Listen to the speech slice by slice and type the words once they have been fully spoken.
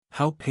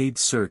How paid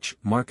search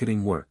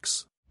marketing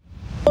works.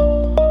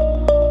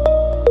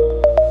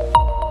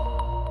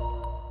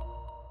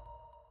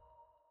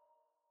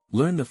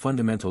 Learn the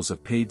fundamentals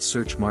of paid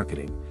search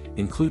marketing,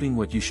 including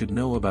what you should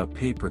know about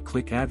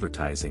pay-per-click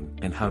advertising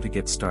and how to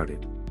get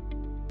started.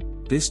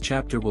 This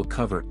chapter will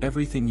cover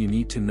everything you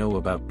need to know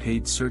about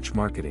paid search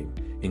marketing,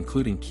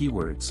 including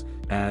keywords,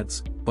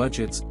 ads,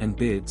 budgets and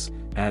bids,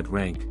 ad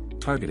rank,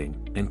 targeting,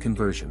 and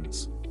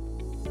conversions.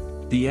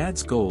 The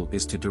ad's goal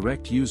is to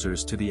direct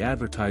users to the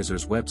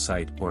advertiser's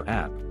website or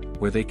app,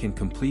 where they can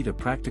complete a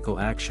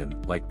practical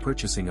action like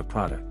purchasing a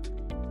product.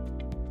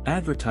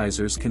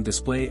 Advertisers can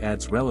display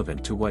ads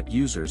relevant to what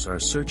users are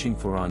searching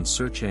for on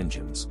search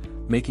engines,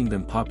 making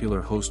them popular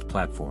host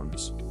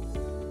platforms.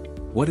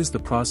 What is the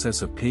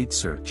process of paid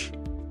search?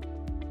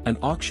 An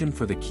auction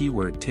for the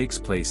keyword takes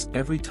place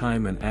every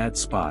time an ad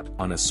spot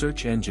on a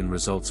search engine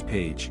results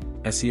page,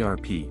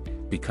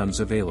 SERP, becomes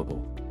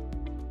available.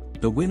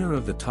 The winner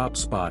of the top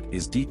spot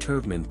is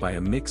determined by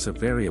a mix of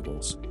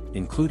variables,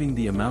 including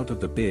the amount of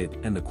the bid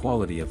and the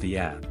quality of the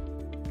ad.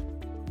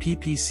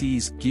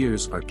 PPC's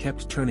gears are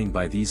kept turning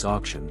by these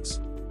auctions.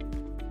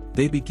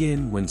 They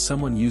begin when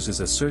someone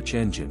uses a search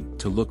engine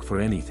to look for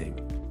anything.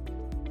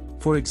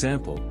 For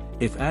example,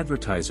 if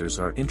advertisers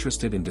are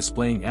interested in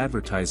displaying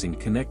advertising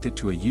connected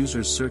to a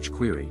user's search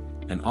query,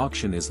 an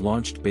auction is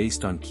launched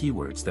based on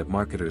keywords that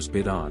marketers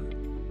bid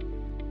on.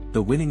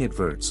 The winning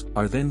adverts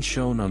are then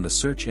shown on the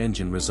search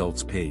engine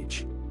results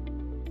page.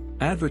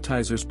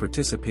 Advertisers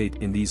participate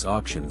in these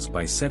auctions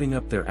by setting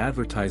up their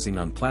advertising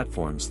on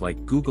platforms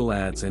like Google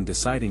Ads and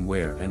deciding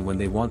where and when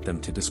they want them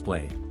to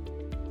display.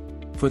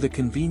 For the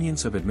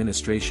convenience of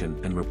administration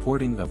and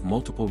reporting of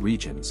multiple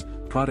regions,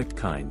 product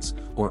kinds,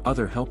 or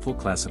other helpful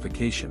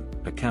classification,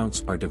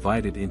 accounts are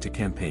divided into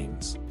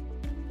campaigns.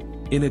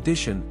 In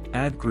addition,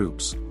 ad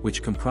groups,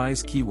 which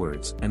comprise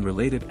keywords and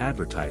related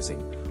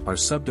advertising, are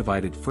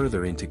subdivided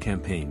further into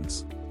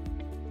campaigns.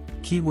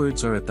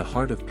 Keywords are at the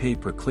heart of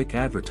pay-per-click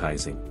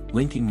advertising,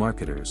 linking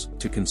marketers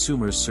to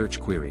consumers' search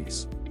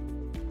queries.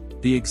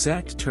 The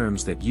exact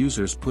terms that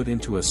users put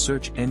into a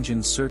search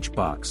engine search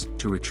box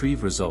to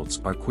retrieve results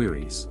are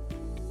queries.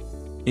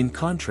 In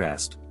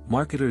contrast,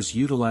 marketers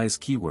utilize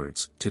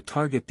keywords to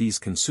target these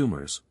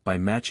consumers by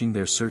matching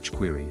their search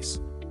queries.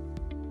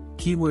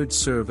 Keywords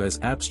serve as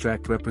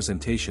abstract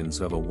representations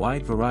of a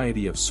wide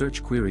variety of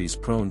search queries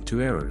prone to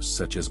errors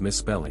such as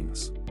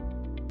misspellings.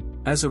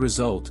 As a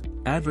result,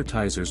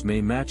 advertisers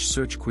may match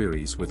search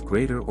queries with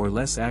greater or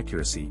less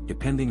accuracy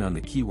depending on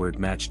the keyword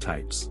match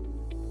types.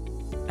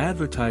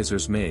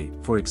 Advertisers may,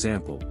 for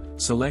example,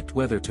 select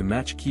whether to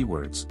match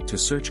keywords to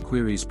search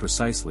queries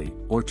precisely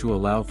or to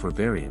allow for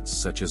variants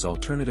such as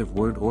alternative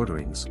word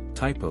orderings,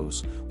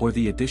 typos, or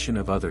the addition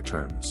of other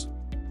terms.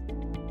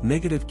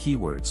 Negative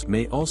keywords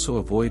may also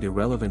avoid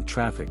irrelevant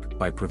traffic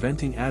by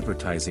preventing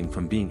advertising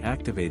from being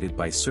activated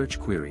by search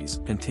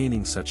queries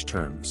containing such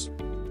terms.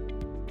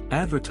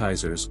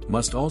 Advertisers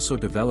must also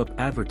develop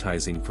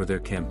advertising for their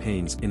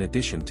campaigns in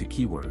addition to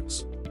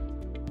keywords.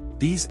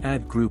 These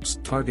ad groups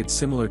target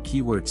similar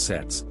keyword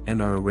sets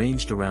and are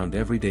arranged around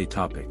everyday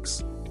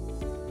topics.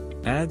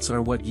 Ads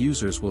are what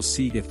users will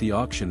see if the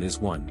auction is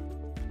won.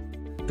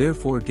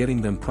 Therefore,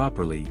 getting them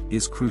properly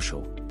is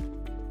crucial.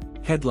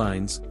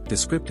 Headlines,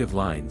 descriptive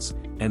lines,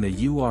 and a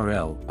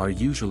URL are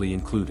usually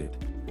included.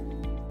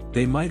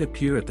 They might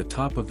appear at the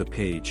top of the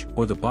page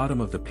or the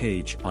bottom of the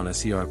page on a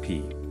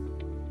SERP.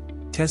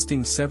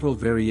 Testing several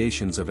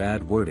variations of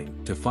ad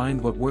wording to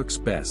find what works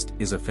best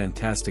is a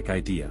fantastic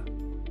idea.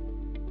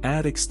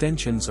 Ad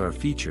extensions are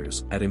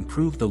features that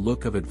improve the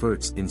look of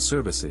adverts in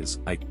services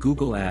like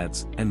Google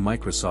Ads and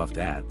Microsoft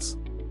Ads.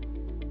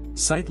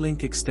 Site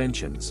link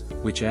extensions,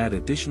 which add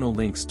additional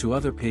links to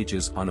other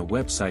pages on a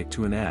website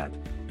to an ad,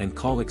 and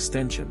call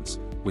extensions,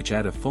 which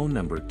add a phone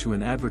number to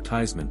an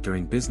advertisement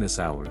during business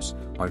hours,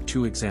 are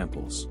two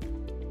examples.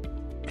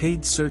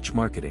 Paid search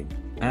marketing.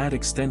 Ad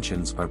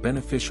extensions are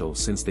beneficial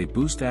since they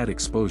boost ad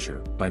exposure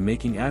by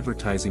making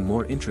advertising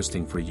more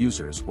interesting for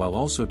users while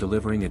also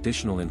delivering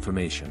additional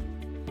information.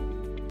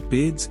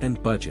 Bids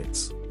and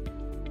budgets.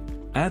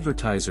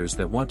 Advertisers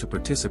that want to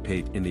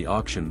participate in the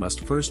auction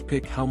must first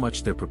pick how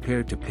much they're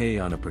prepared to pay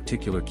on a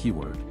particular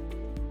keyword.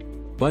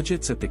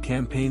 Budgets at the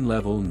campaign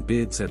level and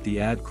bids at the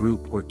ad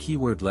group or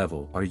keyword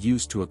level are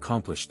used to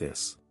accomplish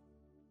this.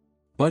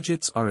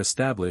 Budgets are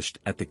established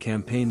at the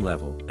campaign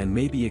level and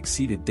may be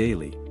exceeded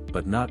daily,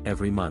 but not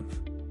every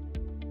month.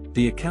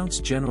 The account's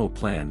general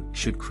plan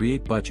should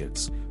create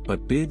budgets,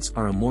 but bids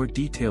are a more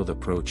detailed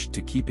approach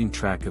to keeping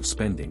track of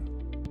spending.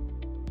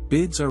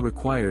 Bids are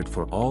required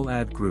for all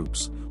ad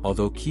groups,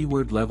 although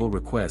keyword-level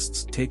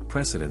requests take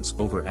precedence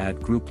over ad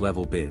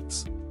group-level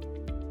bids.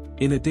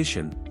 In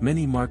addition,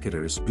 many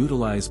marketers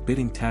utilize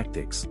bidding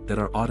tactics that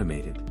are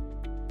automated.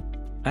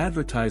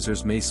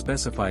 Advertisers may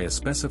specify a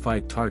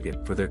specified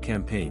target for their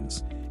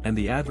campaigns, and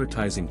the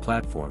advertising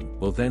platform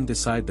will then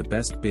decide the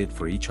best bid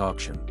for each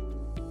auction.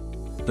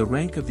 The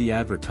rank of the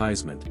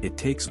advertisement it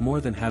takes more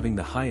than having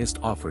the highest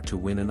offer to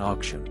win an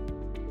auction.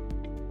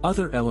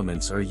 Other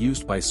elements are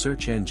used by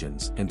search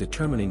engines in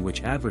determining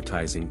which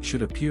advertising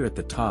should appear at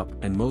the top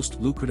and most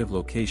lucrative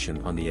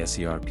location on the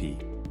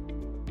SERP.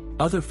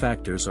 Other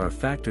factors are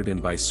factored in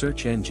by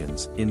search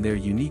engines in their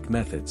unique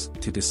methods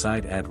to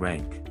decide ad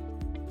rank.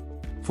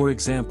 For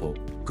example,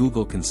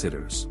 Google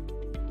considers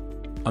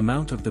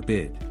amount of the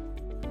bid,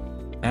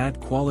 ad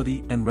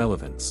quality and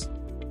relevance,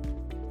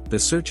 the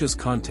search's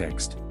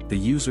context, the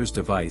user's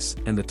device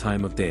and the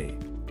time of day,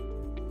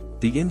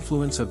 the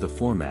influence of the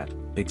format,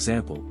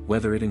 example,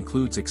 whether it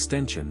includes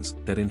extensions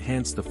that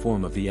enhance the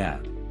form of the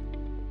ad.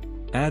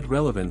 Ad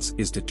relevance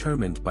is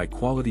determined by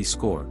quality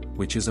score,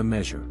 which is a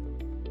measure.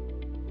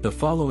 The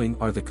following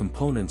are the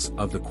components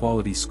of the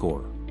quality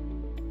score.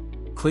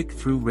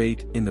 Click-through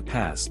rate in the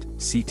past,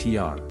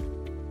 CTR.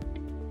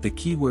 The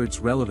keyword's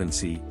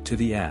relevancy to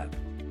the ad.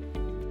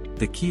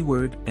 The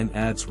keyword and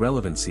ad's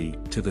relevancy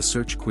to the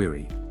search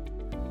query.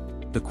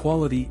 The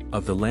quality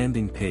of the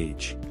landing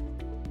page.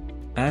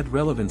 Ad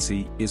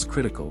relevancy is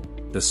critical.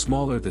 The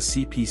smaller the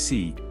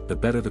CPC, the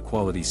better the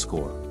quality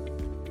score.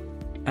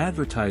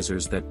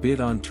 Advertisers that bid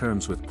on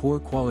terms with poor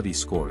quality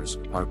scores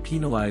are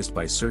penalized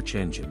by search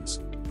engines,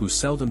 who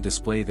seldom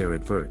display their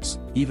adverts,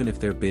 even if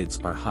their bids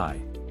are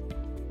high.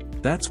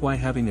 That's why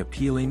having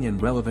appealing and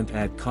relevant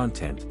ad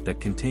content that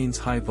contains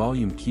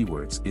high-volume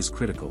keywords is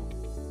critical.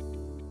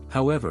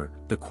 However,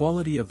 the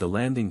quality of the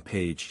landing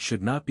page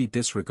should not be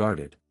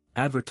disregarded.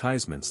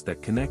 Advertisements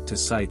that connect to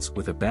sites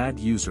with a bad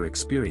user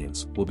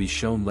experience will be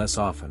shown less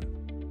often.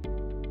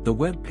 The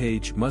web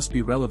page must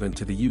be relevant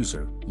to the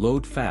user,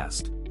 load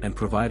fast, and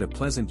provide a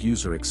pleasant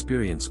user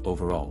experience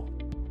overall.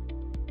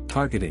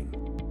 Targeting.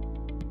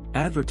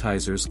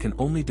 Advertisers can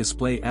only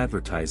display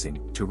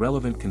advertising to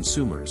relevant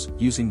consumers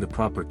using the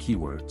proper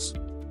keywords.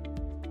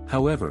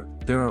 However,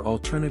 there are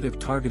alternative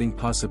targeting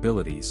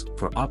possibilities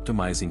for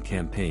optimizing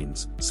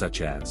campaigns,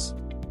 such as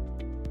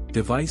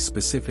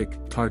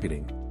device-specific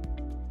targeting.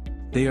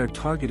 They are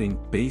targeting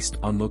based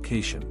on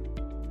location.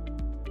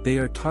 They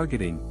are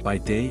targeting by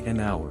day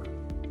and hour.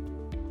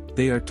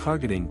 They are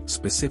targeting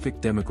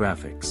specific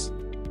demographics.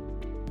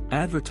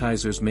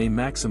 Advertisers may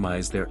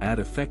maximize their ad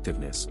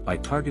effectiveness by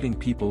targeting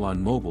people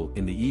on mobile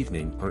in the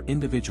evening or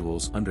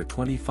individuals under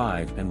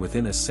 25 and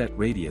within a set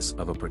radius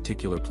of a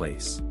particular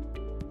place.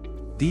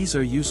 These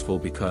are useful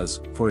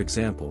because, for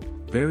example,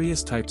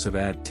 various types of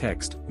ad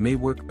text may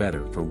work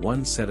better for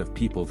one set of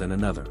people than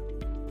another.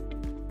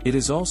 It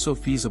is also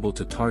feasible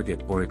to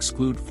target or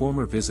exclude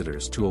former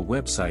visitors to a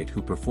website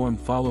who perform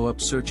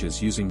follow-up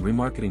searches using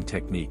remarketing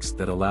techniques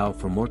that allow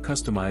for more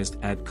customized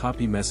ad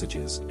copy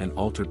messages and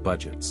altered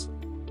budgets.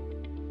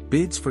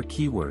 Bids for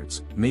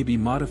keywords may be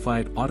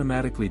modified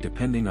automatically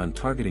depending on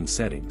targeting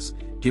settings,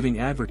 giving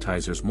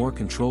advertisers more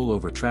control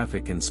over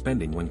traffic and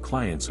spending when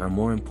clients are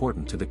more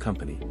important to the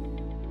company.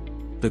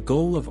 The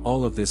goal of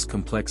all of this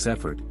complex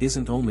effort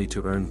isn't only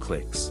to earn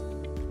clicks.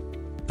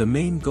 The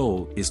main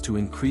goal is to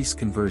increase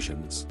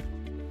conversions.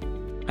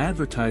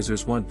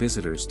 Advertisers want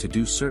visitors to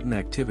do certain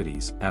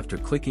activities after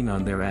clicking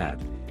on their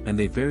ad, and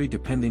they vary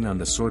depending on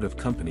the sort of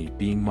company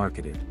being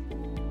marketed.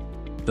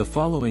 The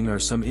following are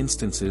some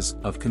instances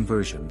of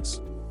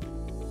conversions.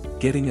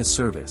 Getting a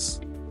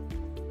service.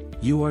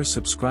 You are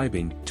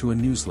subscribing to a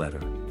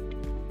newsletter.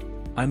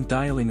 I'm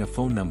dialing a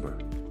phone number.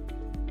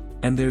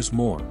 And there's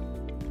more.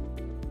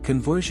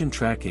 Conversion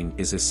tracking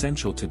is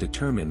essential to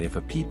determine if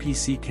a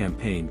PPC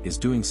campaign is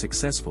doing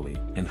successfully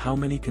and how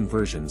many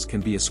conversions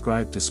can be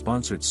ascribed to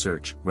sponsored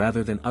search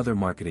rather than other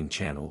marketing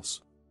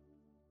channels.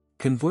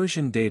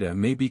 Conversion data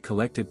may be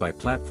collected by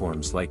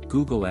platforms like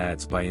Google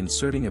Ads by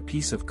inserting a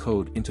piece of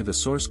code into the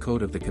source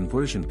code of the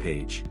conversion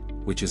page,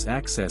 which is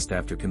accessed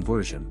after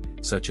conversion,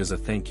 such as a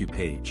thank you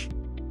page.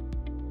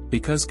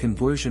 Because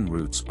conversion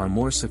routes are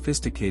more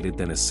sophisticated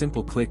than a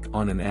simple click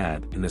on an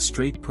ad and a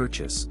straight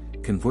purchase,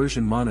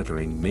 conversion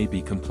monitoring may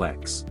be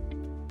complex.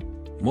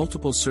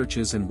 Multiple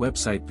searches and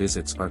website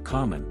visits are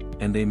common,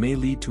 and they may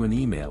lead to an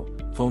email,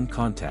 phone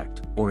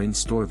contact, or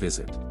in-store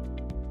visit.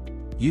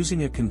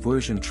 Using a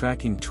conversion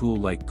tracking tool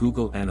like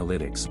Google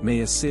Analytics may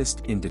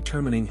assist in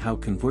determining how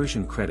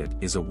conversion credit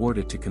is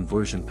awarded to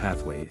conversion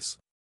pathways.